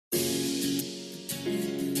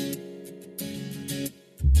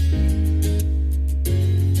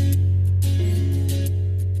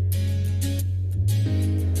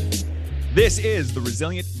This is the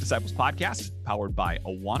Resilient Disciples Podcast, powered by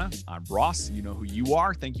Awana. I'm Ross. You know who you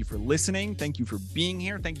are. Thank you for listening. Thank you for being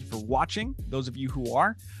here. Thank you for watching, those of you who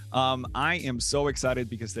are. I am so excited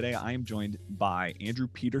because today I am joined by Andrew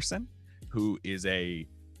Peterson, who is I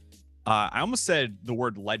almost said the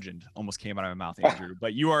word legend almost came out of my mouth, Andrew,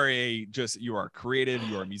 but you are creative,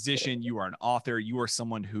 you are a musician, you are an author, you are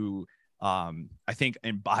someone who I think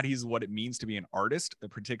embodies what it means to be an artist,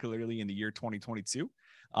 particularly in the year 2022.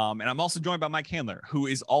 And I'm also joined by Mike Handler, who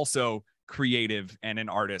is also creative and an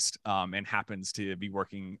artist, and happens to be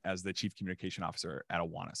working as the Chief Communication Officer at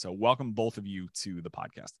Awana. So welcome both of you to the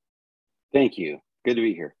podcast. Thank you. Good to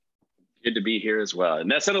be here. Good to be here as well. And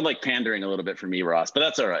that sounded like pandering a little bit for me, Ross, but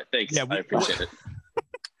that's all right. Thanks. Yeah, I appreciate it.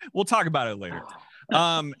 We'll talk about it later.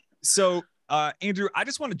 So Andrew, I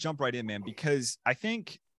just want to jump right in, man, because I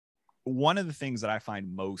think one of the things that I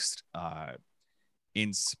find most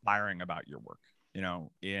inspiring about your work,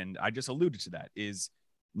 and I just alluded to that, is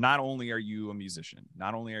not only are you a musician,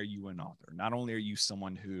 not only are you an author, not only are you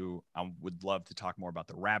someone who I would love to talk more about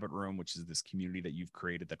the Rabbit Room, which is this community that you've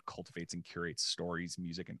created that cultivates and curates stories,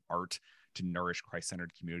 music, and art to nourish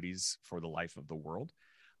Christ-centered communities for the life of the world.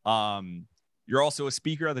 You're also a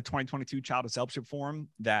speaker at the 2022 Child Discipleship Forum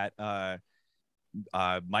that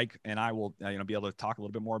Mike and I will be able to talk a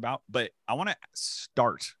little bit more about. But I want to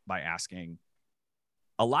start by asking,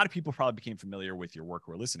 a lot of people probably became familiar with your work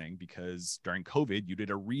who are listening because during COVID, you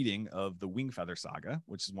did a reading of the Wingfeather Saga,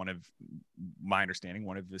 which is one of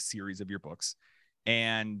the series of your books.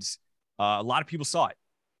 And a lot of people saw it.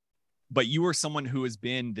 But you were someone who has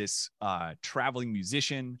been this traveling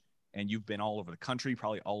musician, and you've been all over the country,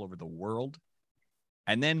 probably all over the world.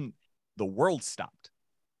 And then the world stopped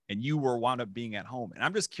and you wound up being at home. And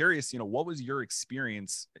I'm just curious, what was your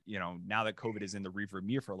experience, now that COVID is in the rearview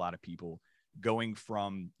mirror for a lot of people, going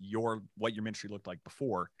from what your ministry looked like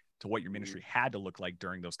before to what your ministry had to look like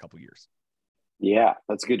during those couple of years? Yeah,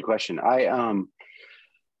 that's a good question. I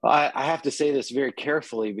have to say this very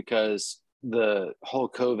carefully because the whole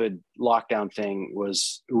COVID lockdown thing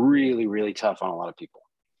was really, really tough on a lot of people.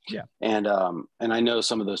 Yeah. And I know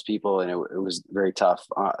some of those people, and it was very tough.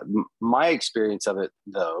 My experience of it,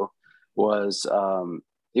 though, was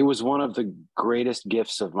it was one of the greatest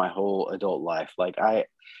gifts of my whole adult life. Like I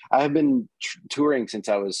have been touring since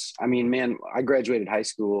I graduated high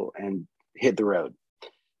school and hit the road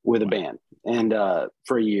with a band and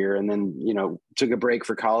for a year, and then took a break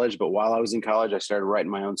for college. But while I was in college, I started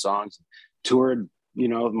writing my own songs, toured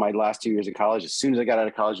my last 2 years of college. As soon as I got out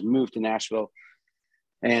of college, moved to Nashville.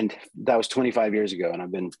 And that was 25 years ago. And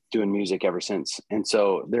I've been doing music ever since. And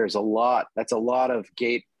so that's a lot of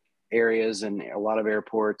gate areas and a lot of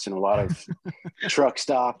airports and a lot of truck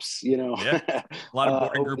stops, Yeah. A lot of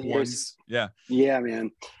boarding group ones. Yeah. Yeah,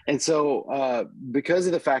 man. And so because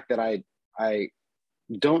of the fact that I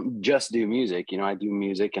don't just do music, I do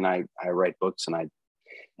music and I write books, and I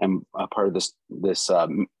am a part of this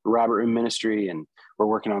Rabbit Room ministry, and we're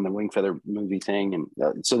working on the Wingfeather movie thing.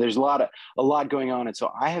 And so there's a lot going on. And so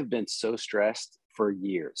I have been so stressed for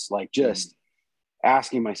years, like just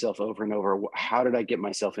asking myself over and over, how did I get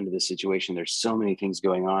myself into this situation? There's so many things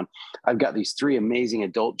going on. I've got these 3 amazing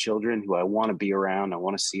adult children who I want to be around. I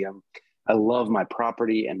want to see them. I love my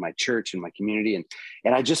property and my church and my community.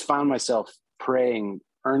 And I just found myself praying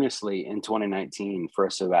earnestly in 2019 for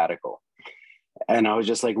a sabbatical. And I was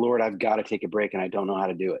just like, Lord, I've got to take a break, and I don't know how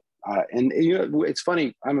to do it. And it's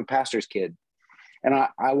funny. I'm a pastor's kid, and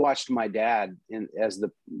I watched my dad as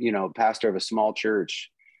the pastor of a small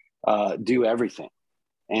church do everything,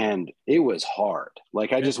 and it was hard.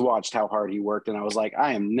 Like I just watched how hard he worked, and I was like,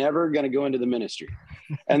 I am never going to go into the ministry.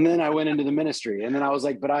 And then I went into the ministry, and then I was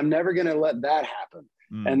like, but I'm never going to let that happen.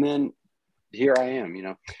 And then here I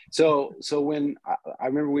am. So when I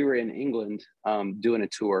remember we were in England doing a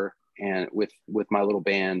tour and with my little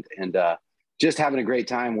band, and just having a great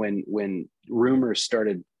time when rumors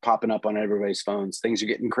started popping up on everybody's phones. Things are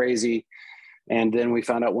getting crazy. And then we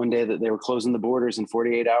found out one day that they were closing the borders in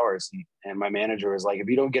 48 hours. And my manager was like, if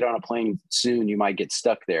you don't get on a plane soon, you might get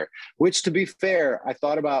stuck there. Which, to be fair, I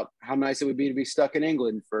thought about how nice it would be to be stuck in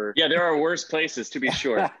England for. Yeah, there are worse places, to be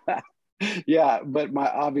sure. Yeah, but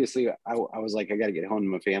obviously I was like, I got to get home to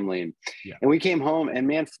my family. And we came home, and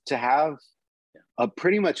man, to have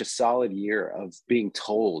pretty much a solid year of being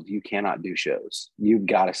told you cannot do shows, you've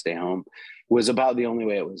got to stay home, was about the only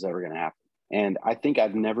way it was ever going to happen. And I think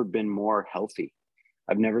I've never been more healthy.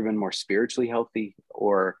 I've never been more spiritually healthy,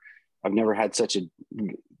 or I've never had such a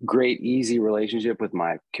great, easy relationship with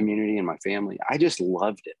my community and my family. I just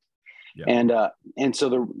loved it. Yeah. And so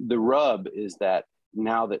the rub is that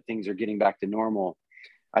now that things are getting back to normal,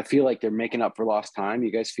 I feel like they're making up for lost time.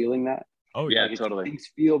 You guys feeling that? Oh Yeah, Like totally. things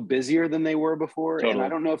feel busier than they were before. And Totally. I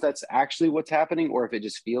don't know if that's actually what's happening or if it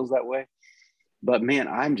just feels that way. But man,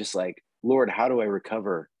 I'm just like, Lord, how do I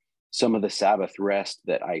recover some of the Sabbath rest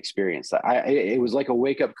that I experienced? It was like a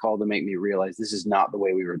wake up call to make me realize this is not the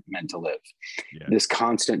way we were meant to live. Yeah. This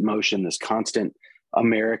constant motion, this constant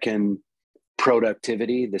American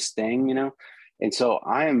productivity, this thing, you know? And so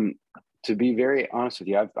to be very honest with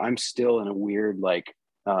you, I'm still in a weird, like,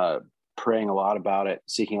 praying a lot about it,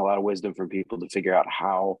 seeking a lot of wisdom from people to figure out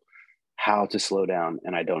how to slow down.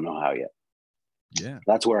 And I don't know how yet. Yeah.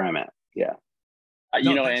 That's where I'm at. Yeah.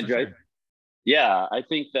 You know, thanks for Andrew, sharing. yeah, I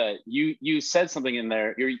think that you said something in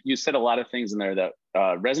there. You said a lot of things in there that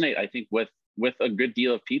resonate, I think, with a good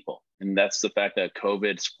deal of people. And that's the fact that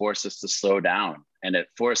COVID forced us to slow down, and it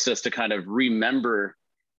forced us to kind of remember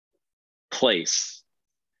place.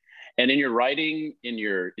 And in your writing, in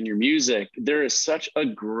your music, there is such a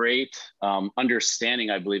great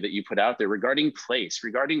understanding, I believe, that you put out there regarding place,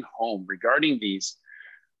 regarding home, regarding these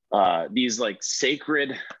like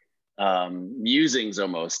sacred musings,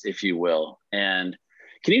 almost, if you will. And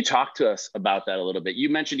can you talk to us about that a little bit? You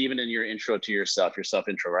mentioned even in your intro to your self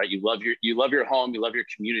intro, right? You love your home, you love your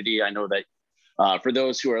community. I know that for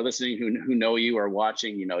those who are listening, who know you or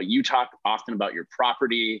watching, you know, you talk often about your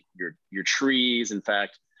property, your trees. In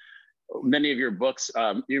fact, many of your books,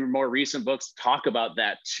 your more recent books, talk about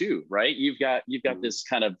that too, right? You've got this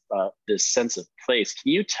kind of this sense of place.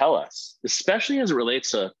 Can you tell us, especially as it relates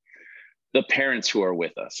to the parents who are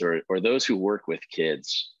with us, or those who work with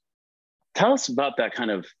kids, tell us about that kind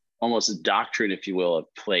of almost doctrine, if you will, of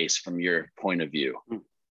place from your point of view?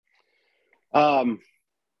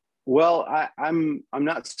 Well, I'm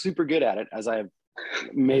not super good at it, as I've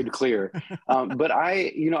made clear. But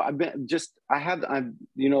I've been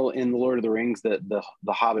in the Lord of the Rings, the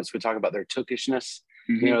hobbits would talk about their tookishness,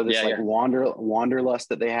 Mm-hmm. you know, this wanderlust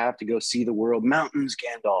that they have to go see the world, mountains,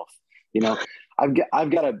 Gandalf, you know. I've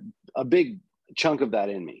got a big chunk of that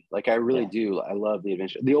in me. Like, I really do. I love the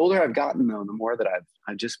adventure. The older I've gotten, though, the more that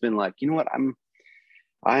I've just been like, you know what,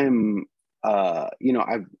 I've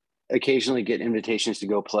occasionally get invitations to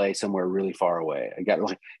go play somewhere really far away. I got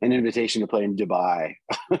like an invitation to play in Dubai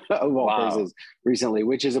of all places recently,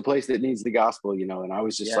 which is a place that needs the gospel, you know. And I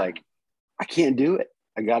was just like, I can't do it.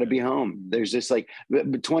 I got to be home. There's just like,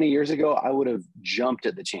 but 20 years ago, I would have jumped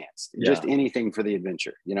at the chance, just anything for the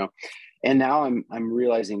adventure, you know. And now I'm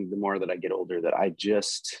realizing the more that I get older that I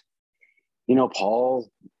just, you know, Paul,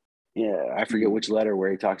 I forget which letter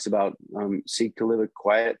where he talks about seek to live a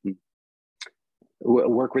quiet and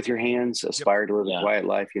work with your hands, aspire to live a quiet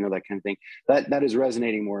life, you know, that kind of thing. That is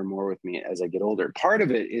resonating more and more with me as I get older. Part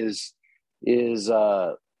of it is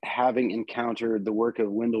having encountered the work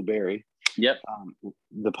of Wendell Berry,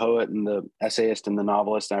 the poet and the essayist and the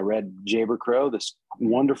novelist. I read Jayber Crow, this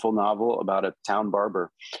wonderful novel about a town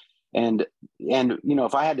barber. And you know,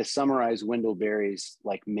 if I had to summarize Wendell Berry's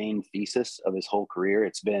like main thesis of his whole career,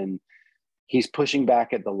 it's been he's pushing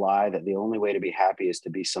back at the lie that the only way to be happy is to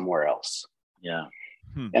be somewhere else. Yeah.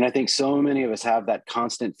 And I think so many of us have that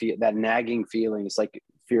constant that nagging feeling. It's like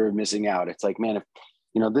fear of missing out. It's like, man, if,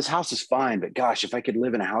 you know, this house is fine, but gosh, if I could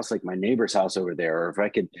live in a house like my neighbor's house over there, or if I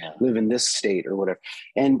could live in this state or whatever.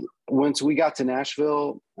 And once we got to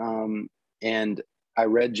Nashville, and I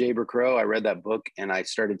read Jayber Crow, I read that book, and I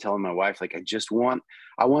started telling my wife, like,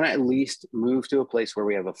 I want to at least move to a place where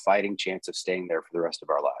we have a fighting chance of staying there for the rest of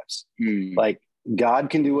our lives. Like, God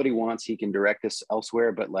can do what he wants. He can direct us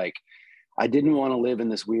elsewhere, but like, I didn't want to live in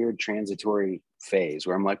this weird transitory phase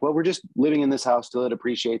where I'm like, well, we're just living in this house till it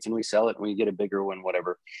appreciates and we sell it and we get a bigger one,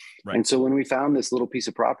 whatever. Right. And so when we found this little piece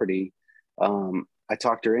of property, I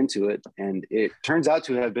talked her into it, and it turns out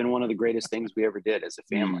to have been one of the greatest things we ever did as a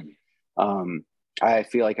family. I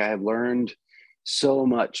feel like I have learned so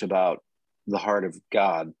much about the heart of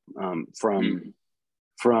God from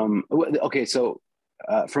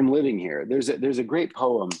living here. There's a great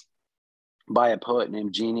poem by a poet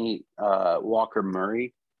named Jeannie Walker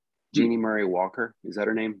Murray. Jeannie Murray Walker, is that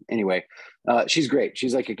her name? Anyway, she's great.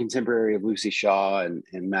 She's like a contemporary of Lucy Shaw and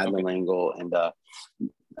Madeleine L'Engle,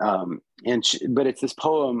 but it's this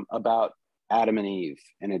poem about Adam and Eve,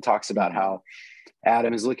 and it talks about how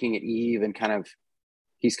Adam is looking at Eve and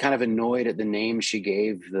he's kind of annoyed at the name she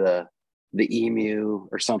gave the emu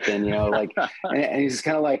or something, you know, like, and he's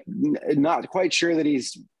kind of like not quite sure that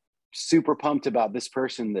he's super pumped about this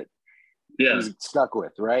person that he's stuck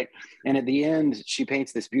with, right? And at the end, she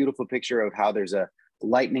paints this beautiful picture of how there's a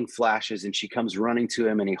lightning flashes and she comes running to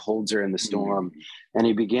him and he holds her in the storm, and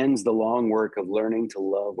he begins the long work of learning to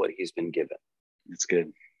love what he's been given. It's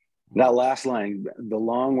good. That last line, the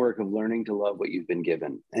long work of learning to love what you've been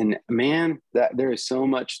given. And man, that there is so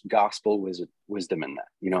much gospel wisdom in that.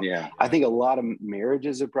 You know, Yeah. I think a lot of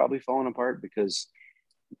marriages have probably fallen apart because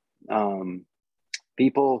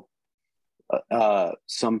people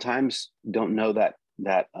sometimes don't know that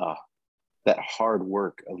hard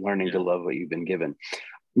work of learning to love what you've been given.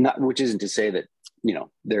 Not, which isn't to say that, you know,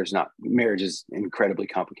 there's not, marriage is incredibly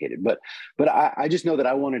complicated, but I just know that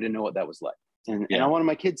I wanted to know what that was like. And I wanted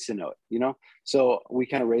my kids to know it, you know? So we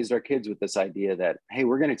kind of raised our kids with this idea that, hey,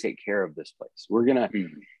 we're going to take care of this place. We're going to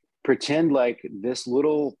pretend like this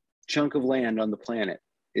little chunk of land on the planet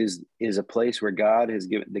is a place where God has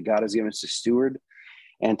given us to steward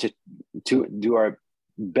and to do our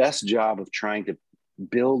best job of trying to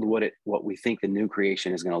build what we think the new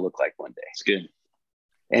creation is going to look like one day. It's good.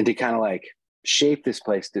 And to kind of like shape this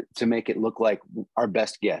place to make it look like our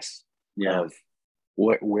best guess of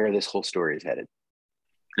where this whole story is headed.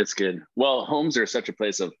 That's good. Well, homes are such a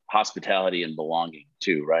place of hospitality and belonging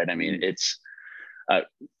too, right? I mean, it's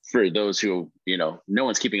for those who, you know, no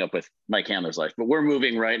one's keeping up with Mike Handler's life, but we're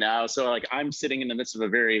moving right now. So like I'm sitting in the midst of a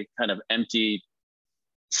very kind of empty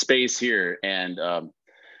space here. And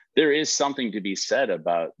there is something to be said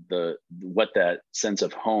about what that sense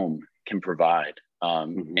of home can provide.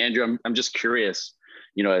 Andrew, I'm just curious,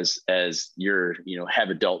 you know, as you're, you know, have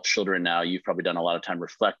adult children now, you've probably done a lot of time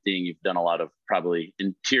reflecting. You've done a lot of probably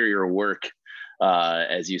interior work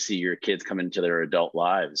as you see your kids come into their adult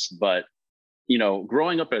lives. But, you know,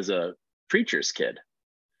 growing up as a preacher's kid,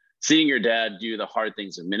 seeing your dad do the hard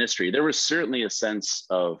things of ministry, there was certainly a sense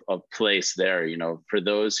of place there, you know, for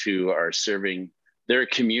those who are serving their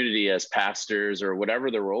community as pastors or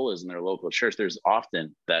whatever their role is in their local church. There's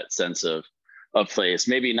often that sense of place,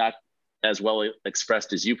 maybe not as well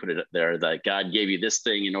expressed as you put it there, that God gave you this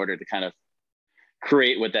thing in order to kind of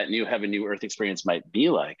create what that new heaven, new earth experience might be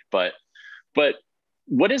like. But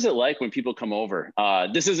what is it like when people come over?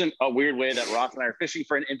 This isn't a weird way that Ross and I are fishing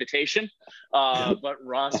for an invitation, but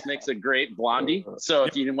Ross makes a great blondie. So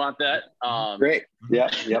if you want that, great.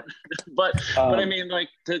 Yep. but I mean, like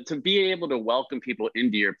to be able to welcome people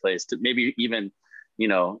into your place, to maybe even, you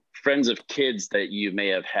know, friends of kids that you may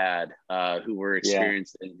have had who were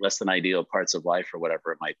experiencing less than ideal parts of life or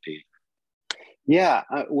whatever it might be. Yeah.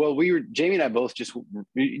 Well, Jamie and I both do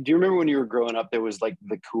you remember when you were growing up, there was like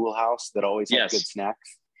the Cool House that always had good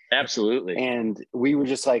snacks? Absolutely. And we were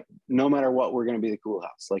just like, no matter what, we're going to be the Cool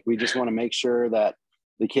House. Like, we just want to make sure that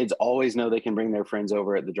the kids always know they can bring their friends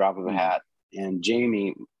over at the drop of a hat. And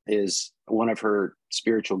Jamie is, one of her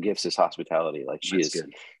spiritual gifts is hospitality. Like, she is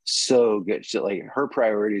so good. She, like, her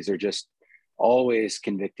priorities are just always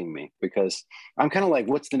convicting me, because I'm kind of like,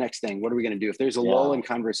 what's the next thing? What are we going to do? If there's a lull in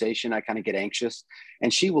conversation, I kind of get anxious,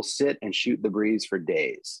 and she will sit and shoot the breeze for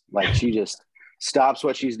days. Like, she just stops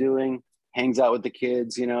what she's doing, hangs out with the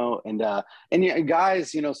kids, you know, and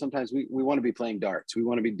guys, you know, sometimes we want to be playing darts. We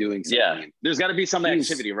want to be doing something. Yeah. There's got to be some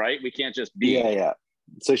activity, right? We can't just be. Yeah.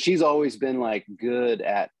 So she's always been like good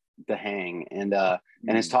at the hang, and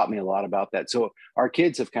has taught me a lot about that. So our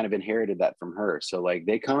kids have kind of inherited that from her. So like,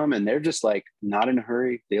 they come and they're just like not in a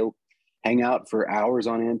hurry. They'll hang out for hours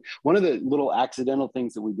on end. One of the little accidental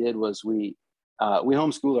things that we did was we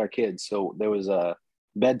homeschooled our kids. So there was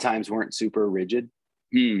bedtimes weren't super rigid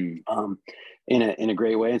in a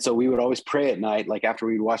great way. And so we would always pray at night, like after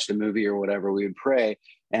we'd watched a movie or whatever, we would pray.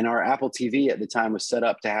 And our Apple TV at the time was set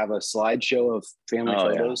up to have a slideshow of family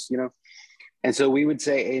photos, you know? And so we would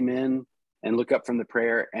say amen and look up from the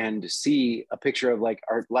prayer and see a picture of like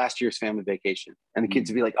our last year's family vacation. And the kids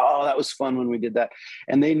would be like, oh, that was fun when we did that.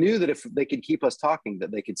 And they knew that if they could keep us talking,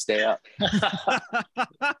 that they could stay up.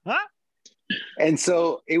 And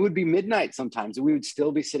so it would be midnight sometimes, and we would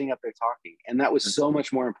still be sitting up there talking. And that was so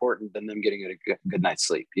much more important than them getting a good night's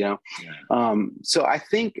sleep, you know? Yeah. So I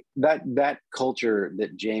think that culture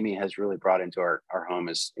that Jamie has really brought into our home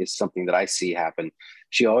is something that I see happen.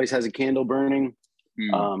 She always has a candle burning.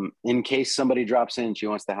 In case somebody drops in, she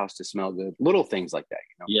wants the house to smell good. Little things like that,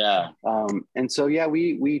 you know? Yeah. And so, yeah,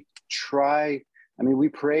 we try. I mean, we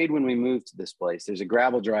prayed when we moved to this place. There's a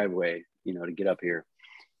gravel driveway, you know, to get up here.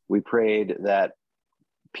 We prayed that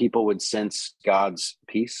people would sense God's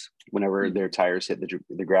peace whenever their tires hit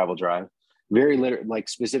the gravel drive. Very literally, like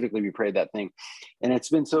specifically, we prayed that thing. And it's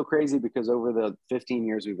been so crazy because over the 15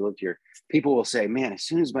 years we've lived here, people will say, man, as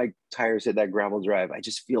soon as my tires hit that gravel drive, I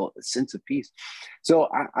just feel a sense of peace. So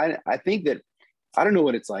I think that, I don't know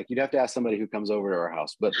what it's like. You'd have to ask somebody who comes over to our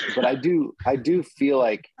house, but I do feel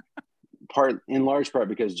like in large part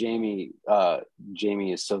because Jamie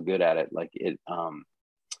is so good at it. Like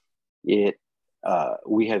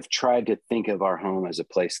we have tried to think of our home as a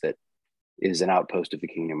place that is an outpost of the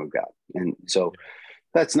kingdom of God. And so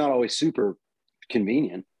that's not always super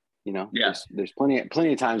convenient. You know, there's plenty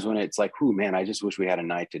of times when it's like, "Ooh, man, I just wish we had a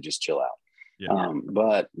night to just chill out." Yeah.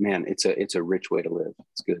 But man, it's a rich way to live.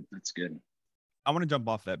 It's good. That's good. I want to jump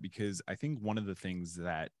off that because I think one of the things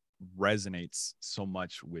that resonates so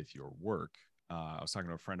much with your work, I was talking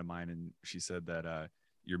to a friend of mine, and she said that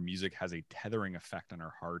your music has a tethering effect on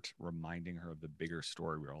her heart, reminding her of the bigger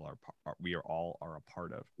story we all are a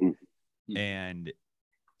part of. Mm-hmm. And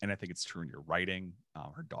I think it's true in your writing.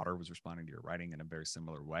 Her daughter was responding to your writing in a very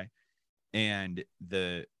similar way. And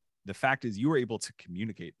the fact is, you were able to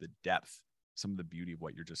communicate the depth, some of the beauty of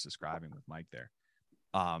what you're just describing with Mike there.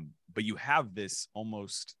 But you have this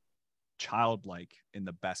almost childlike, in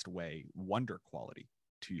the best way, wonder quality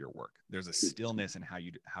to your work. There's a stillness in how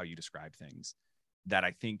you describe things that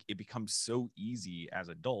I think it becomes so easy as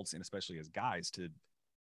adults, and especially as guys, to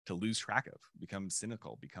lose track of, become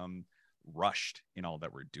cynical, become rushed in all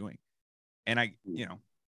that we're doing. And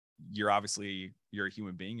you're a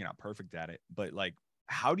human being, you're not perfect at it, but like,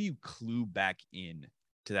 how do you clue back in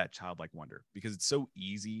to that childlike wonder? Because it's so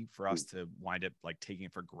easy for us to wind up like taking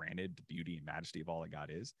it for granted, the beauty and majesty of all that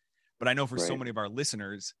God is. But I know for so many of our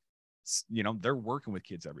listeners, they're working with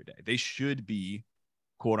kids every day. They should be,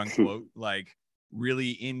 quote unquote, like really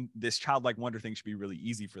in this childlike wonder thing should be really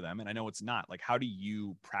easy for them. And I know it's not. Like, how do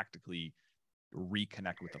you practically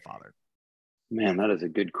reconnect with the Father? Man, that is a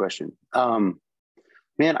good question.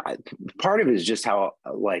 Man, part of it is just how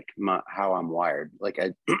I'm wired. Like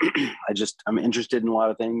I'm interested in a lot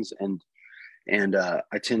of things, and I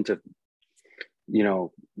tend to,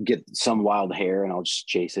 get some wild hair and I'll just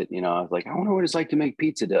chase it. I was like, I wonder what it's like to make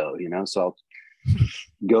pizza dough. So I'll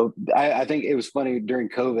go. I think it was funny during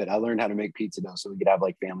COVID. I learned how to make pizza dough so we could have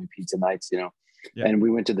like family pizza nights. Yeah. And we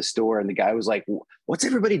went to the store, and the guy was like, "What's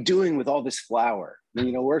everybody doing with all this flour?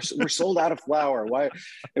 We're sold out of flour. Why?"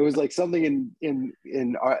 It was like something in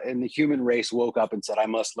the human race woke up and said, "I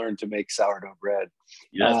must learn to make sourdough bread."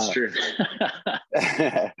 Yeah, that's true.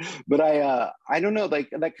 But I don't know. Like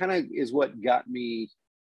that kind of is what got me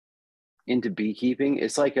into beekeeping.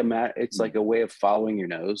 It's like a way of following your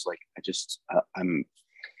nose. Like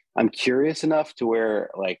I'm curious enough to where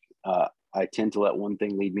I tend to let one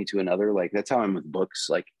thing lead me to another. Like that's how I'm with books.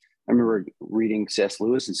 Like I remember reading C.S.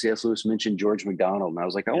 Lewis, and C.S. Lewis mentioned George MacDonald, and I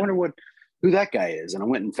was like, I wonder who that guy is. And I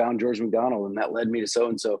went and found George MacDonald, and that led me to so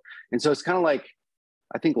and so. And so it's kind of like,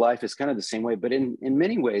 I think life is kind of the same way, but in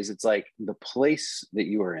many ways, it's like the place that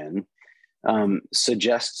you are in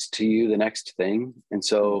suggests to you the next thing. And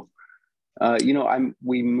so,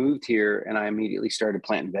 we moved here, and I immediately started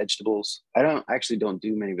planting vegetables. I don't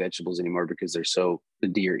do many vegetables anymore because the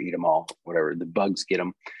deer eat them all, whatever, the bugs get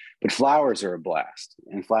them. But flowers are a blast,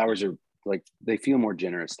 and flowers are like, they feel more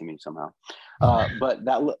generous to me somehow. But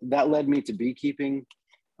that led me to beekeeping.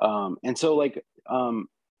 And so I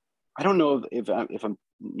don't know if I'm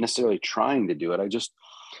necessarily trying to do it. I just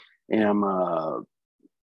am, I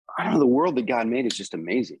don't know, the world that God made is just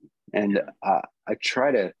amazing. And I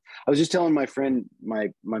was just telling my friend, my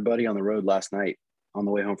buddy on the road last night on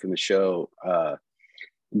the way home from the show,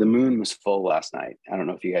 the moon was full last night. I don't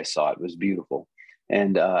know if you guys saw it. It was beautiful.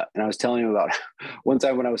 And I was telling him about one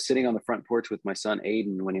time when I was sitting on the front porch with my son,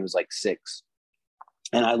 Aiden, when he was like 6.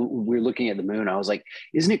 And we were looking at the moon. I was like,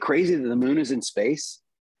 isn't it crazy that the moon is in space?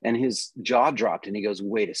 And his jaw dropped, and he goes,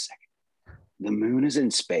 wait a second, the moon is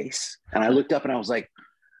in space? And I looked up and I was like,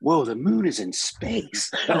 whoa, the moon is in space.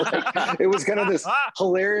 It was kind of this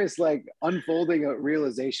hilarious, unfolding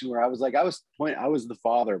realization where I was the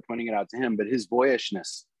father pointing it out to him, but his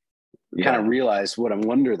boyishness kind of realized what a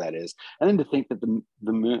wonder that is. And then to think that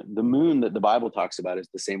the moon that the Bible talks about is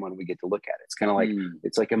the same one we get to look at. It's kind of like,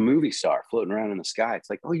 it's like a movie star floating around in the sky. It's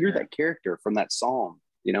like, oh, you're that character from that Psalm,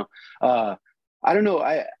 I don't know.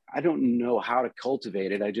 I don't know how to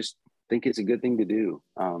cultivate it. I just think it's a good thing to do.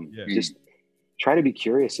 Just try to be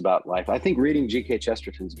curious about life. I think reading G.K.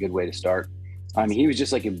 Chesterton's a good way to start. I mean, he was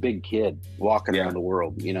just like a big kid walking around the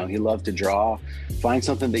world. He loved to draw. Find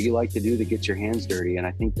something that you like to do that gets your hands dirty. And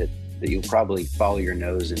I think that you'll probably follow your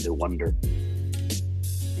nose into wonder.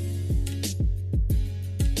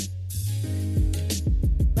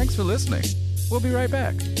 Thanks for listening. We'll be right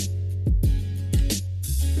back.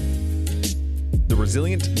 The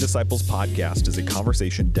Resilient Disciples podcast is a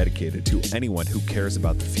conversation dedicated to anyone who cares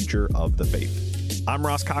about the future of the faith. I'm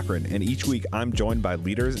Ross Cochran, and each week I'm joined by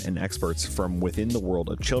leaders and experts from within the world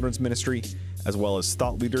of children's ministry, as well as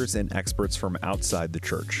thought leaders and experts from outside the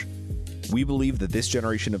church. We believe that this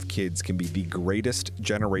generation of kids can be the greatest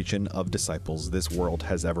generation of disciples this world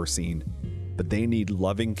has ever seen, but they need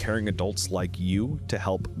loving, caring adults like you to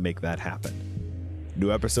help make that happen.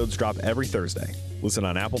 New episodes drop every Thursday. Listen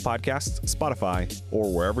on Apple Podcasts, Spotify,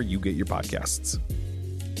 or wherever you get your podcasts.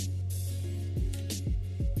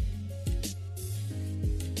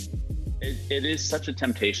 It is such a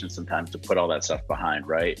temptation sometimes to put all that stuff behind,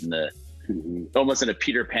 right? In the almost in a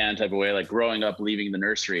Peter Pan type of way, like growing up, leaving the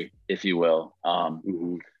nursery, if you will.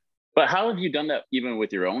 But how have you done that even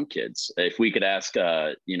with your own kids? If we could ask,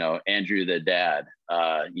 Andrew, the dad,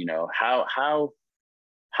 how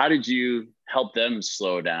did you help them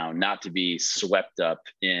slow down, not to be swept up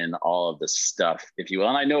in all of this stuff, if you will?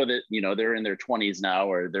 And I know that, they're in their 20s now,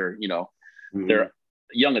 or they're, they're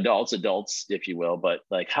young adults, if you will. But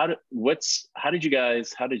like, how did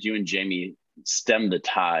you and Jamie stem the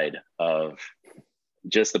tide of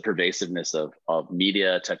just the pervasiveness of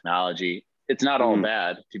media technology? It's not all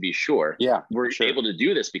bad, to be sure. Yeah, we're able to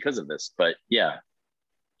do this because of this, but yeah.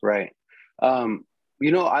 Right. I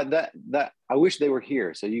wish they were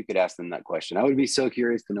here so you could ask them that question. I would be so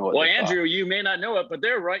curious to know what. Well, Andrew, you may not know it, but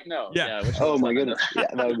they're right now. Yeah. Oh my goodness. Yeah,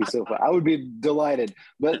 that would be so fun. I would be delighted.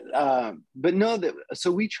 But no,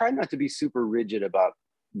 so we try not to be super rigid about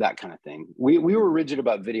that kind of thing. We were rigid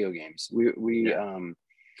about video games.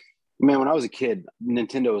 Man, when I was a kid,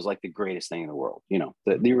 Nintendo was like the greatest thing in the world.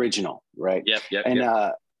 The original, right? Yep. And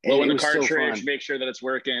in the cartridge, so make sure that it's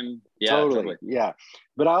working. Yeah, totally. Yeah.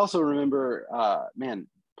 But I also remember,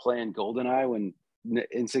 playing GoldenEye when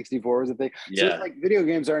N64 was a thing. So it's like video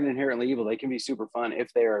games aren't inherently evil. They can be super fun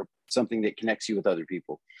if they are something that connects you with other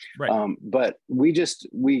people. Right. But we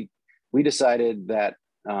decided that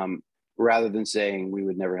rather than saying we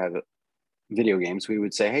would never have video games, we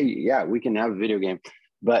would say, hey, yeah, we can have a video game,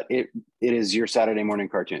 but it is your Saturday morning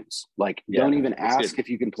cartoons. Like, don't even ask if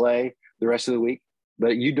you can play the rest of the week.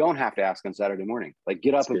 But you don't have to ask on Saturday morning. Like,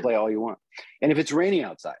 get up and play all you want. And if it's raining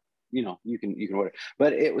outside, you can order.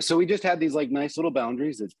 But so we just had these like nice little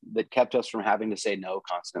boundaries that kept us from having to say no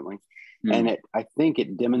constantly. And I think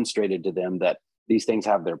it demonstrated to them that these things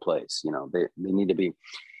have their place. They need to be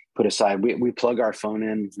put aside. We plug our phone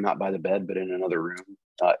in, not by the bed, but in another room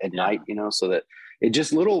at night, so that it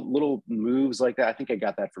just little moves like that. I think I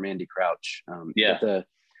got that from Andy Crouch. But the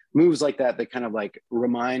moves like that kind of like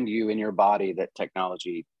remind you in your body that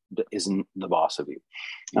technology isn't the boss of you.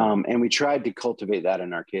 And we tried to cultivate that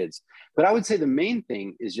in our kids. But I would say the main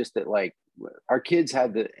thing is just that, like, our kids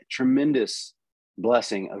had the tremendous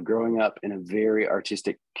blessing of growing up in a very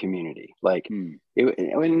artistic community. Like,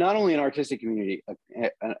 not only an artistic community,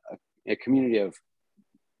 a community of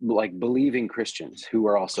like believing Christians who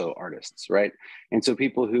are also artists, right? And so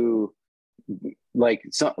people who, like,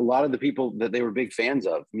 a lot of the people that they were big fans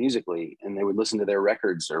of musically, and they would listen to their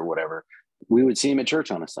records or whatever, we would see them at church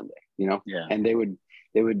on a Sunday, and they would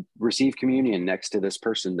receive communion next to this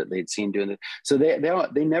person that they'd seen doing it. So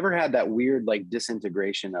they never had that weird like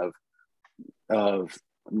disintegration of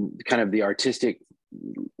kind of the artistic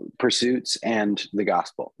pursuits and the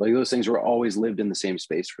gospel. Like, those things were always lived in the same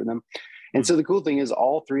space for them. And so the cool thing is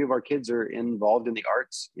all three of our kids are involved in the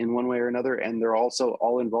arts in one way or another. And they're also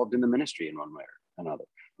all involved in the ministry in one way or another.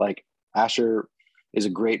 Like, Asher is a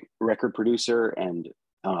great record producer and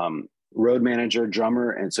road manager,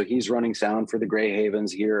 drummer. And so he's running sound for the Grey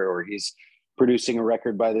Havens here, or he's producing a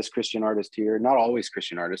record by this Christian artist here. Not always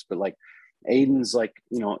Christian artists, but like Aiden's like,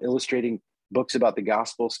 illustrating books about the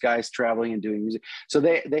gospel. Sky's traveling and doing music. So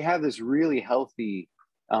they have this really healthy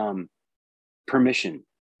permission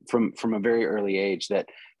from a very early age that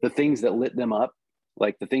the things that lit them up,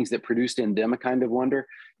 like the things that produced in them a kind of wonder,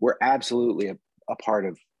 were absolutely a part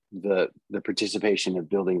of the participation of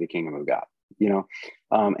building the kingdom of God,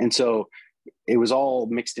 and so it was all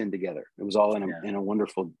mixed in together. It was all in a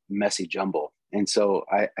wonderful, messy jumble. And so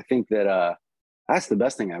I think that that's the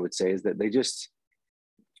best thing I would say, is that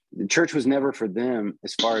the church was never for them,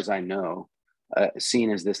 as far as I know,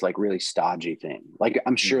 seen as this like really stodgy thing. Like,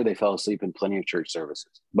 I'm sure they fell asleep in plenty of church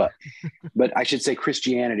services, but I should say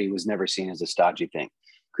Christianity was never seen as a stodgy thing.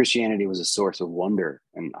 Christianity was a source of wonder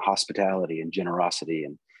and hospitality and generosity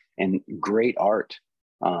and great art.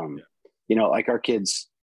 Like our kids,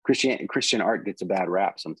 Christian art gets a bad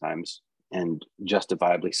rap sometimes, and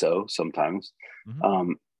justifiably so sometimes.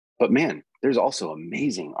 But man, there's also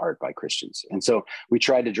amazing art by Christians. And so we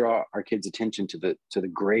tried to draw our kids' attention to the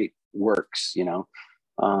great works, and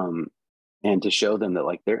to show them that,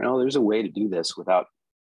 like, there's a way to do this without,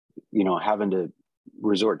 having to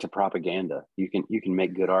resort to propaganda. You can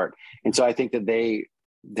make good art. And so I think that they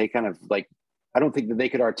kind of like, I don't think that they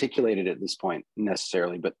could articulate it at this point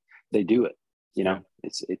necessarily, but they do it.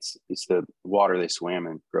 It's the water they swam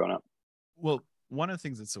in growing up. Well, one of the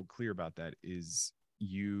things that's so clear about that is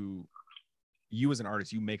you as an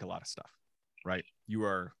artist, you make a lot of stuff, right? You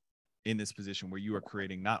are in this position where you are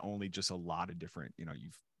creating not only just a lot of different,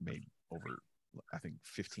 you've made over, I think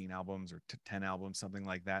 15 albums or 10 albums, something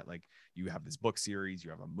like that. Like you have this book series, you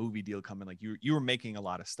have a movie deal coming, like you were making a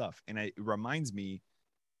lot of stuff. And it reminds me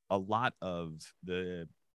a lot of the,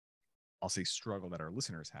 I'll say, struggle that our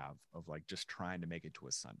listeners have of like just trying to make it to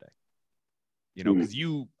a Sunday, because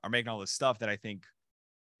you are making all this stuff that I think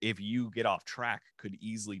if you get off track could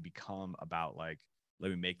easily become about like, let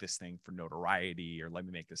me make this thing for notoriety, or let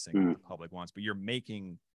me make this thing that the public wants. But you're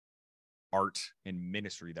making art and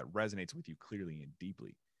ministry that resonates with you clearly and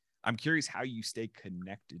deeply. I'm curious how you stay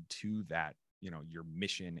connected to that, your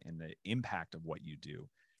mission and the impact of what you do,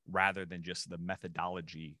 rather than just the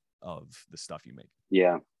methodology of the stuff you make.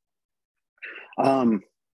 Yeah.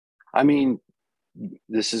 I mean,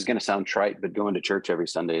 this is going to sound trite, but going to church every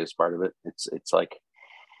Sunday is part of it. It's like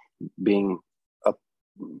being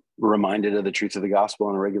reminded of the truth of the gospel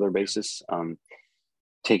on a regular basis,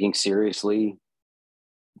 taking seriously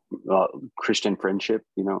Christian friendship.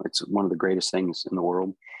 It's one of the greatest things in the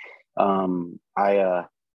world. But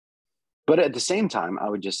at the same time, I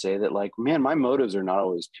would just say that, like, man, my motives are not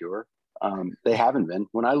always pure. They haven't been.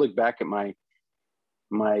 When I look back at my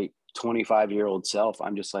 25-year-old self,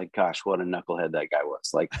 I'm just like, gosh, what a knucklehead that guy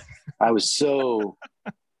was. Like, I was so,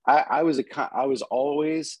 I was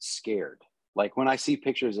always scared. Like when I see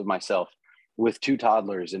pictures of myself with 2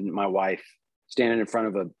 toddlers and my wife standing in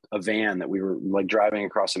front of a van that we were like driving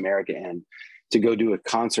across America in to go do a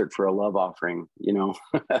concert for a love offering,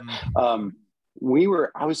 I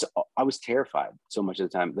was terrified so much of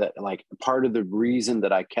the time that, like, part of the reason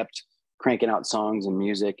that I kept cranking out songs and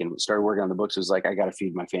music and started working on the books was like, I got to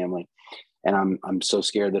feed my family. And I'm so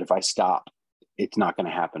scared that if I stop, it's not going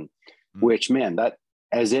to happen, which, man, that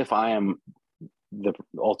as if I am the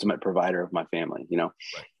ultimate provider of my family, Right.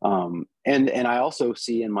 And I also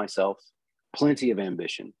see in myself plenty of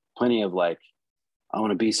ambition, plenty of like, I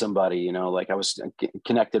want to be somebody, like I was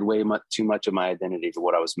connected too much of my identity to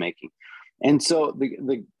what I was making. And so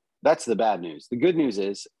that's the bad news. The good news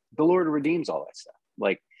is the Lord redeems all that stuff.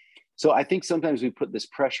 Like, so I think sometimes we put this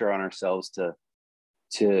pressure on ourselves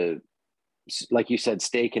to, like you said,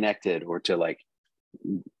 stay connected, or to like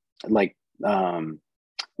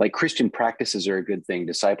Christian practices are a good thing.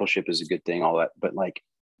 Discipleship is a good thing, all that. But like,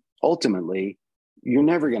 ultimately, you're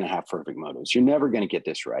never going to have perfect motives. You're never going to get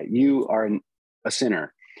this right. You are a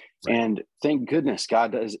sinner. Right. And thank goodness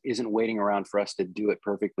God isn't waiting around for us to do it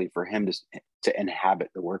perfectly for him to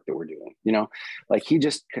inhabit the work that we're doing. Like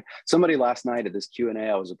somebody last night at this Q&A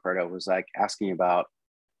I was a part of was like asking about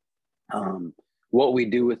what we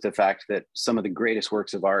do with the fact that some of the greatest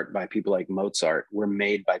works of art by people like Mozart were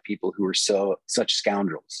made by people who were such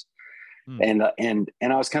scoundrels. And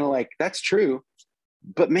I was kind of like, that's true,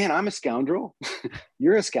 but man, I'm a scoundrel.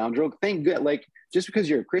 You're a scoundrel. Thank God. Like, just because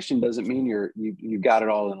you're a Christian doesn't mean you got it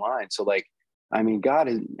all in line. So like, I mean, God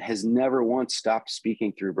has never once stopped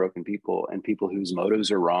speaking through broken people and people whose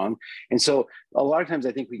motives are wrong. And so a lot of times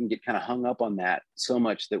I think we can get kind of hung up on that so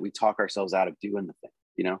much that we talk ourselves out of doing the thing,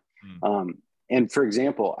 And for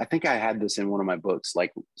example, I think I had this in one of my books,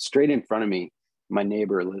 like straight in front of me, my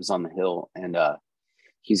neighbor lives on the hill, and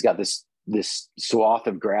he's got this swath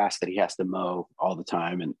of grass that he has to mow all the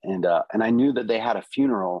time. And I knew that they had a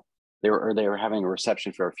funeral. They were having a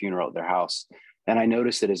reception for a funeral at their house. And I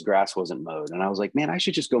noticed that his grass wasn't mowed. And I was like, man, I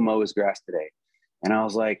should just go mow his grass today. And I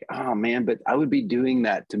was like, oh man, but I would be doing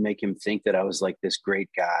that to make him think that I was like this great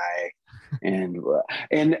guy.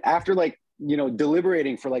 And after like,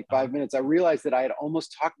 deliberating for like 5 minutes, I realized that I had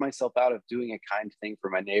almost talked myself out of doing a kind thing for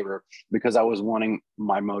my neighbor because I was wanting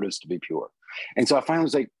my motives to be pure. And so I finally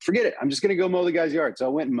was like, forget it. I'm just going to go mow the guy's yard. So I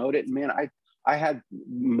went and mowed it. And man,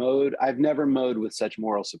 I've never mowed with such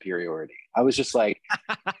moral superiority. I was just like,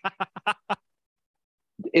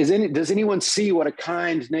 does anyone see what a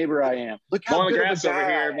kind neighbor I am? Look how mowing good the grass of a guy.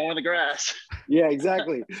 over here, mowing the grass. Yeah,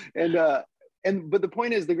 exactly. But the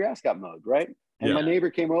point is the grass got mowed, right? And my neighbor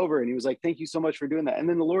came over and he was like, thank you so much for doing that. And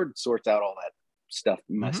then the Lord sorts out all that stuff,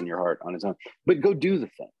 mess in your heart on his own, but go do the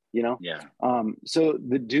thing, Yeah. So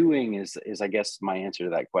the doing is I guess my answer to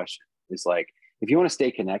that question is like, if you want to stay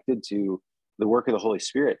connected to the work of the Holy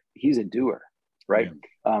Spirit, he's a doer, right?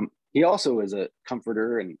 Yeah. He also is a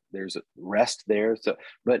comforter, and there's a rest there. So,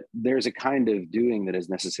 but there's a kind of doing that is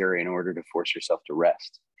necessary in order to force yourself to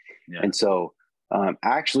rest. Yeah. And so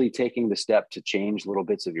actually taking the step to change little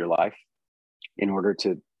bits of your life in order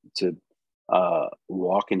to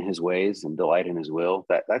walk in his ways and delight in his will,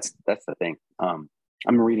 that's the thing. I'm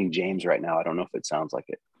reading James right now. I don't know if it sounds like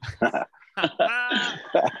it.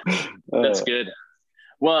 That's good.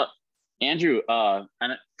 Well, Andrew,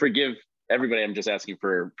 and forgive everybody, I'm just asking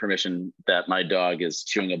for permission that my dog is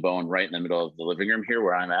chewing a bone right in the middle of the living room here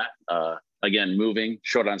where I'm at. Again, moving,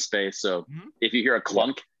 short on space. So if you hear a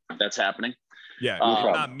clunk, that's happening. Yeah,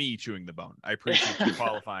 not me chewing the bone. I appreciate you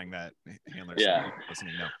qualifying that, handler. Yeah,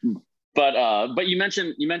 listening now. But you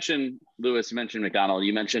mentioned Lewis, you mentioned McDonald,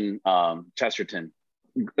 you mentioned Chesterton,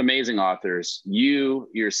 amazing authors. You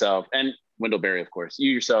yourself, and Wendell Berry, of course,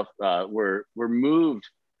 you yourself were moved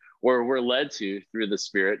or were led to through the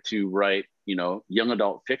Spirit to write, young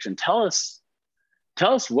adult fiction. Tell us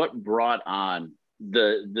what brought on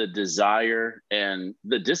the desire and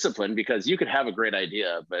the discipline, because you could have a great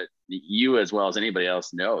idea, but you, as well as anybody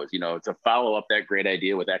else knows, to follow up that great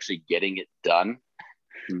idea with actually getting it done.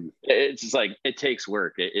 It's just like, it takes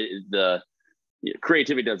work. The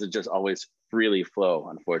creativity doesn't just always freely flow,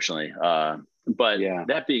 unfortunately. But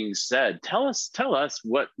that being said, tell us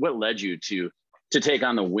what led you to take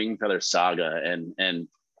on the Wingfeather saga and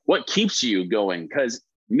what keeps you going, because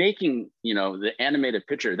making, the animated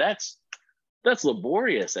picture, that's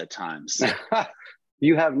laborious at times.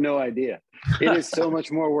 You have no idea. It is so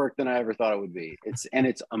much more work than I ever thought it would be. It's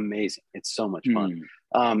amazing. It's so much fun.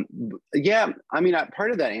 Part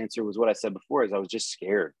of that answer was what I said before, is I was just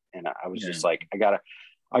scared. And I was just like,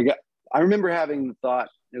 I remember having the thought,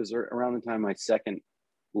 it was around the time my second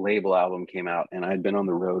label album came out, and I'd been on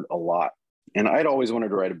the road a lot, and I'd always wanted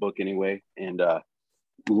to write a book anyway. And,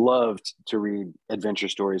 loved to read adventure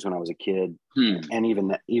stories when I was a kid,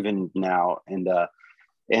 and even now.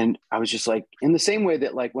 And I was just like, in the same way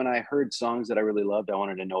that, like, when I heard songs that I really loved, I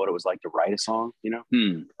wanted to know what it was like to write a song.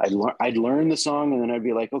 I'd learn the song, and then I'd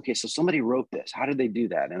be like, okay, so somebody wrote this. How did they do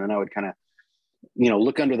that? And then I would kind of,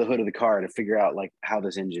 look under the hood of the car to figure out, like, how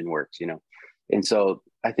this engine works. And so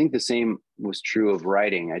I think the same was true of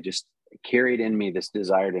writing. I just carried in me this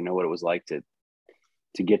desire to know what it was like to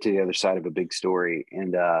get to the other side of a big story.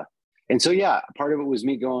 And so, part of it was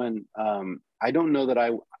me going, I don't know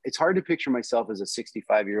that it's hard to picture myself as a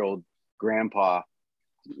 65-year-old grandpa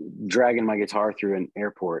dragging my guitar through an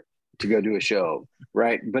airport to go do a show.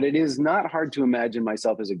 Right. But it is not hard to imagine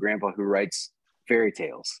myself as a grandpa who writes fairy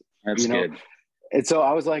tales. That's good. And so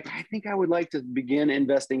I was like, I think I would like to begin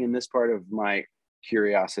investing in this part of my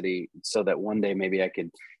curiosity, so that one day maybe I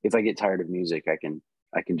could, if I get tired of music, I can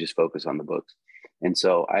just focus on the books. And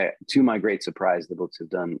so to my great surprise, the books have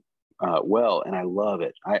done well, and I love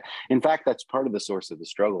it. In fact, that's part of the source of the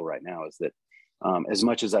struggle right now, is that as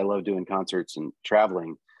much as I love doing concerts and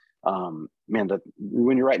traveling, when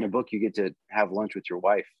you're writing a book, you get to have lunch with your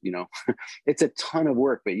wife. It's a ton of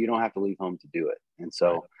work, but you don't have to leave home to do it. And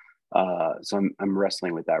so, I'm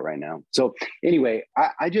wrestling with that right now. So anyway,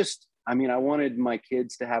 I wanted my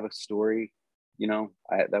kids to have a story.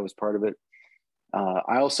 That was part of it.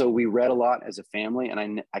 We read a lot as a family,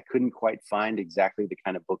 and I couldn't quite find exactly the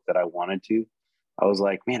kind of book that I wanted to. I was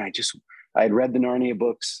like, man, I had read the Narnia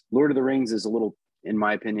books. Lord of the Rings is a little, in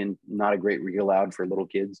my opinion, not a great read aloud for little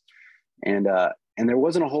kids. And there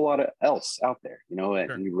wasn't a whole lot else out there, Sure.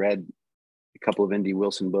 And we read a couple of N.D.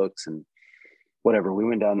 Wilson books and whatever. We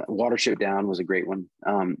went down, Watership Down was a great one.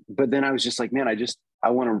 But then I was just like, man, I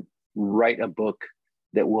want to write a book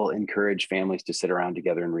that will encourage families to sit around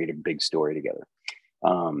together and read a big story together.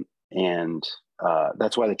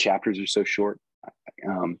 That's why the chapters are so short.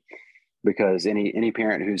 Because any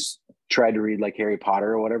parent who's tried to read like Harry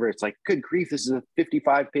Potter or whatever, it's like, good grief, this is a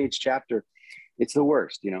 55-page chapter. It's the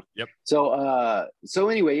worst, Yep. So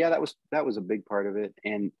anyway, that was a big part of it.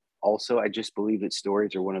 And also, I just believe that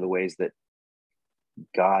stories are one of the ways that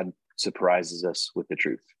God surprises us with the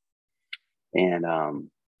truth. And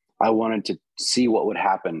I wanted to see what would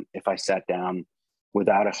happen if I sat down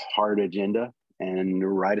without a hard agenda and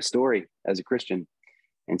write a story as a Christian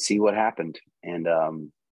and see what happened. And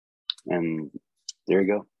there you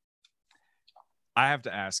go. I have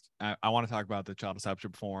to ask, I want to talk about the Child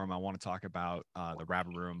Discipleship Forum. I want to talk about the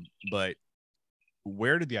Rabbit Room, but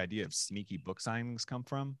where did the idea of sneaky book signings come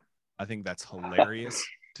from? I think that's hilarious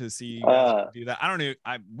to see you guys do that. I don't know.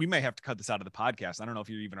 We may have to cut this out of the podcast. I don't know if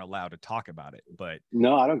you're even allowed to talk about it, but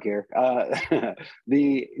no, I don't care. I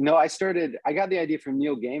got the idea from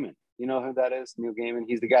Neil Gaiman. You know who that is? Neil Gaiman.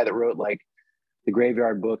 He's the guy that wrote like The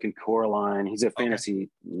Graveyard Book and Coraline. He's a fantasy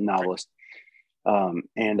novelist.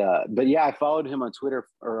 But yeah, I followed him on Twitter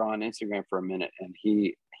or on Instagram for a minute, and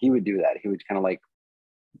he would do that. He would kind of like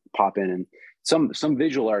pop in, and some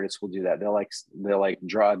visual artists will do that. They'll like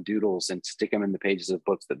draw doodles and stick them in the pages of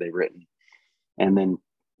books that they've written, and then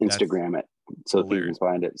Instagram it so people can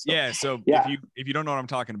find it. So if you don't know what I'm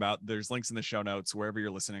talking about, there's links in the show notes wherever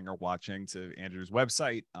you're listening or watching to Andrew's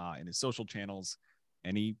website and his social channels,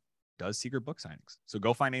 and he does secret book signings. So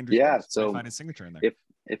go find Andrew's books, find his signature in there.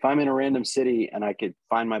 if I'm in a random city and I could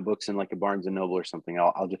find my books in like a Barnes and Noble or something,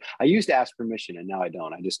 I'll just, I used to ask permission and now I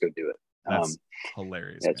don't. I just go do it. That's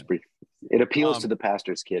hilarious. That's pretty, it appeals to the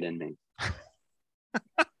pastor's kid in me.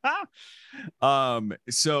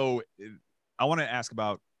 So I want to ask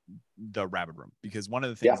about the Rabbit Room, because one of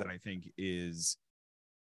the things that I think is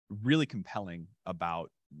really compelling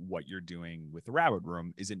about what you're doing with the Rabbit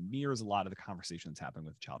Room is it mirrors a lot of the conversations happening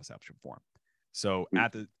with Child Discipleship Forum. So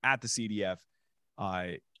at the CDF,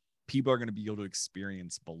 people are going to be able to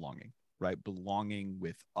experience belonging, right? Belonging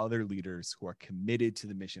with other leaders who are committed to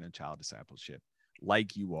the mission of child discipleship,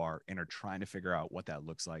 like you are, and are trying to figure out what that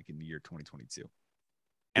looks like in the year 2022.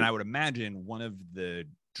 And I would imagine one of the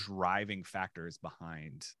driving factors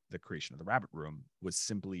behind the creation of the Rabbit Room was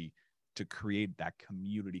simply to create that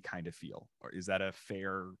community kind of feel. Or is that a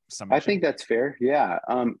fair summation? I think that's fair. Yeah.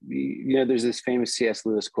 You know, there's this famous C.S.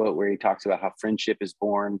 Lewis quote where he talks about how friendship is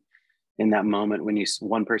born in that moment when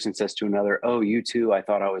one person says to another, "Oh, you too, I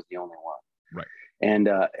thought I was the only one." Right. And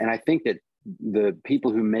I think that the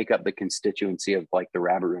people who make up the constituency of like the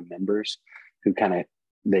Rabbit Room members, who kind of,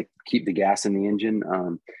 they keep the gas in the engine.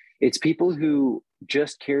 It's people who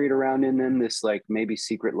just carried around in them this like maybe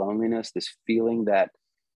secret loneliness, this feeling that,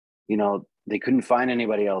 you know, they couldn't find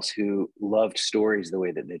anybody else who loved stories the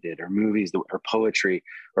way that they did, or movies, or poetry,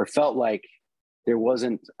 or felt like there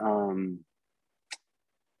wasn't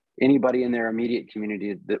anybody in their immediate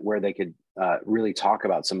community where they could really talk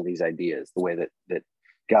about some of these ideas, the way that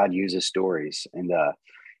God uses stories.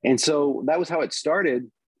 And so that was how it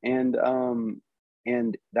started. And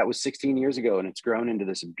that was 16 years ago, and it's grown into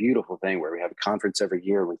this beautiful thing where we have a conference every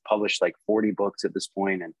year. We've published like 40 books at this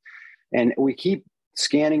point, and we keep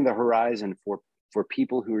scanning the horizon for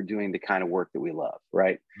people who are doing the kind of work that we love,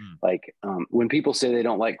 right? Like when people say they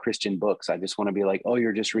don't like Christian books, I just want to be like, oh,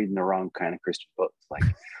 you're just reading the wrong kind of Christian books. Like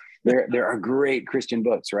there are great Christian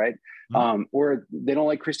books, right? Or they don't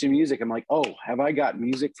like Christian music. I'm like, oh, have I got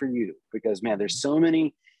music for you? Because man, there's so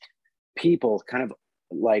many people kind of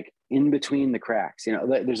like in between the cracks. You know,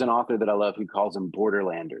 there's an author that I love who calls them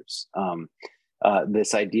borderlanders.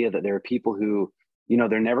 This idea that there are people who, you know,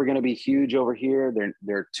 they're never going to be huge over here.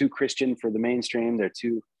 They're too Christian for the mainstream. They're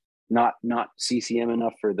too not CCM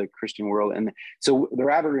enough for the Christian world. And so the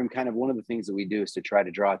Rabbit Room, kind of one of the things that we do is to try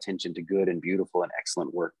to draw attention to good and beautiful and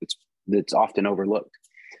excellent work that's often overlooked.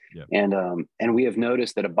 Yeah. And we have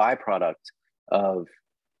noticed that a byproduct of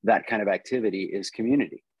that kind of activity is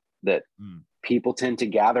community, that people tend to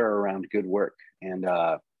gather around good work. And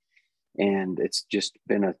it's just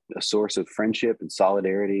been a source of friendship and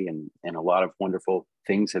solidarity, and a lot of wonderful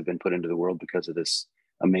things have been put into the world because of this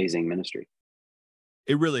amazing ministry.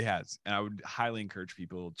 It really has. And I would highly encourage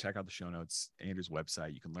people to check out the show notes, Andrew's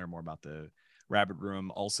website. You can learn more about the Rabbit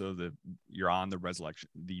Room. Also, you're on the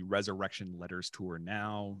Resurrection Letters tour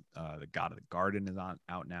now. The God of the Garden is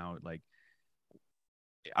out now. Like,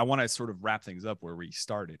 I want to sort of wrap things up where we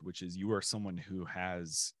started, which is you are someone who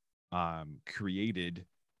has created,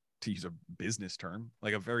 to use a business term,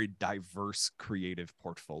 like a very diverse creative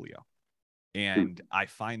portfolio. And I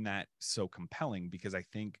find that so compelling because I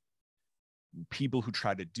think people who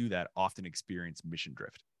try to do that often experience mission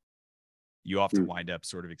drift. You often wind up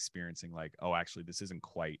sort of experiencing like, oh, actually, this isn't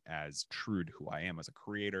quite as true to who I am as a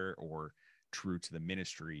creator or true to the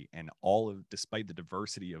ministry. And despite the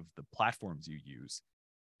diversity of the platforms you use,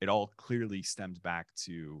 it all clearly stems back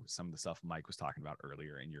to some of the stuff Mike was talking about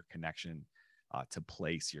earlier, and your connection to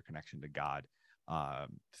place, your connection to God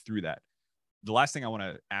through that. The last thing I want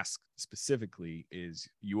to ask specifically is,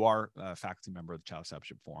 you are a faculty member of the Child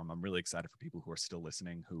Discipleship Forum. I'm really excited for people who are still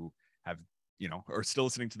listening, who have, are still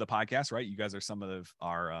listening to the podcast, right? You guys are some of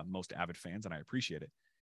our most avid fans, and I appreciate it.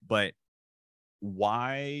 But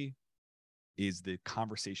why is the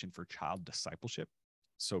conversation for child discipleship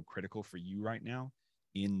so critical for you right now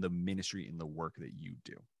in the ministry, in the work that you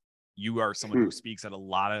do? You are someone who speaks at a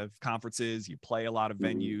lot of conferences, you play a lot of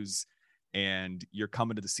venues, and you're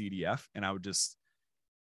coming to the CDF. And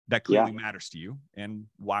that clearly matters to you. And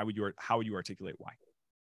how would you articulate why?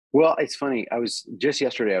 Well, it's funny. Just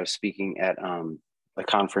yesterday, I was speaking at a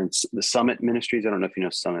conference, the Summit Ministries. I don't know if you know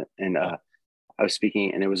Summit. And I was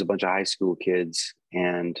speaking, and it was a bunch of high school kids.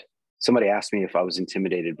 And somebody asked me if I was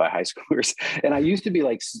intimidated by high schoolers. And I used to be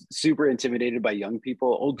like super intimidated by young people.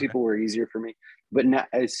 Old people were easier for me. But now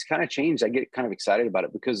it's kind of changed. I get kind of excited about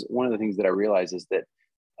it because one of the things that I realize is that,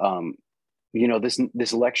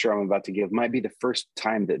 this lecture I'm about to give might be the first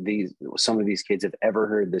time that some of these kids have ever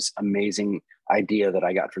heard this amazing idea that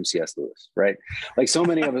I got from C.S. Lewis, right? Like so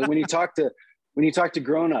many of us, when you talk to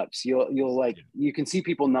grown-ups, you can see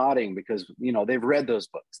people nodding because, they've read those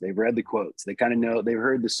books, they've read the quotes, they kind of know, they've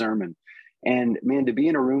heard the sermon. And man, to be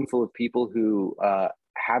in a room full of people who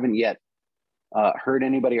haven't yet heard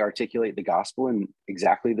anybody articulate the gospel in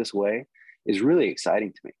exactly this way is really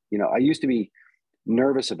exciting to me. You know, I used to be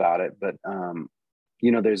nervous about it, but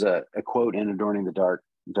you know, there's a quote in Adorning the Dark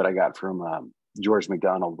that I got from George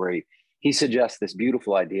MacDonald, where he suggests this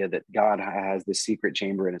beautiful idea that God has this secret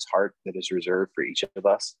chamber in his heart that is reserved for each of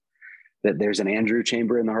us, that there's an Andrew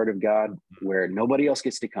chamber in the heart of God where nobody else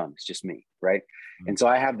gets to come. It's just me. Right. Mm-hmm. And so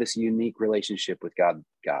I have this unique relationship with God.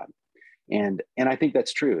 And I think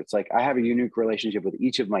that's true. It's like, I have a unique relationship with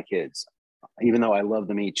each of my kids, even though I love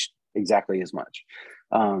them each exactly as much.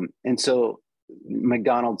 And so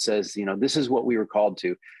MacDonald says, you know, this is what we were called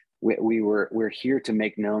to. We're here to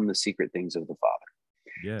make known the secret things of the Father.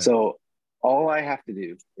 Yeah. So all I have to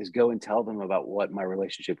do is go and tell them about what my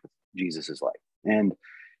relationship with Jesus is like. And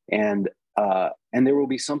there will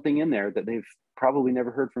be something in there that they've probably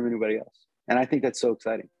never heard from anybody else. And I think that's so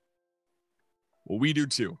exciting. Well, we do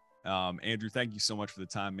too. Andrew, thank you so much for the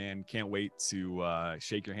time, man. Can't wait to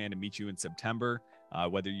shake your hand and meet you in September,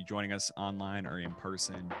 whether you're joining us online or in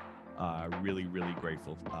person. Really, really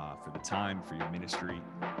grateful for the time, for your ministry.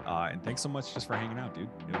 And thanks so much just for hanging out, dude.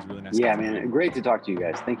 It was really nice. Yeah, man. Great to talk to you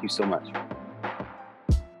guys. Thank you so much.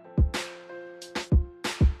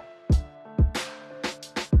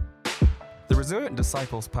 The Resilient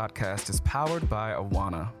Disciples podcast is powered by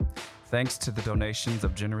Awana. Thanks to the donations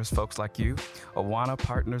of generous folks like you, Awana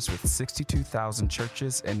partners with 62,000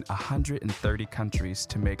 churches in 130 countries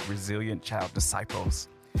to make resilient child disciples.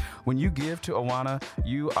 When you give to Awana,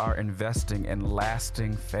 you are investing in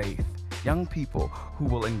lasting faith. Young people who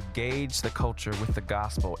will engage the culture with the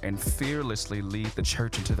gospel and fearlessly lead the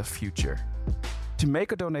church into the future. To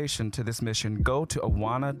make a donation to this mission, go to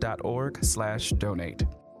awana.org/donate.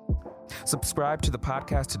 Subscribe to the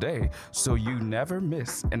podcast today so you never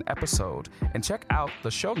miss an episode, and check out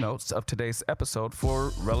the show notes of today's episode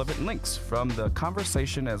for relevant links from the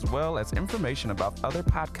conversation as well as information about other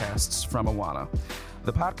podcasts from Awana.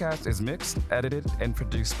 The podcast is mixed, edited, and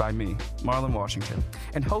produced by me, Marlon Washington,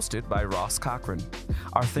 and hosted by Ross Cochran.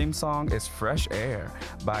 Our theme song is Fresh Air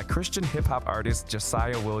by Christian hip-hop artist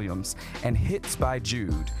Josiah Williams and Hits by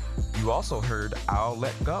Jude. You also heard I'll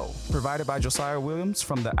Let Go, provided by Josiah Williams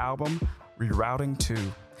from the album Rerouting 2.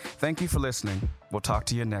 Thank you for listening. We'll talk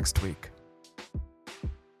to you next week.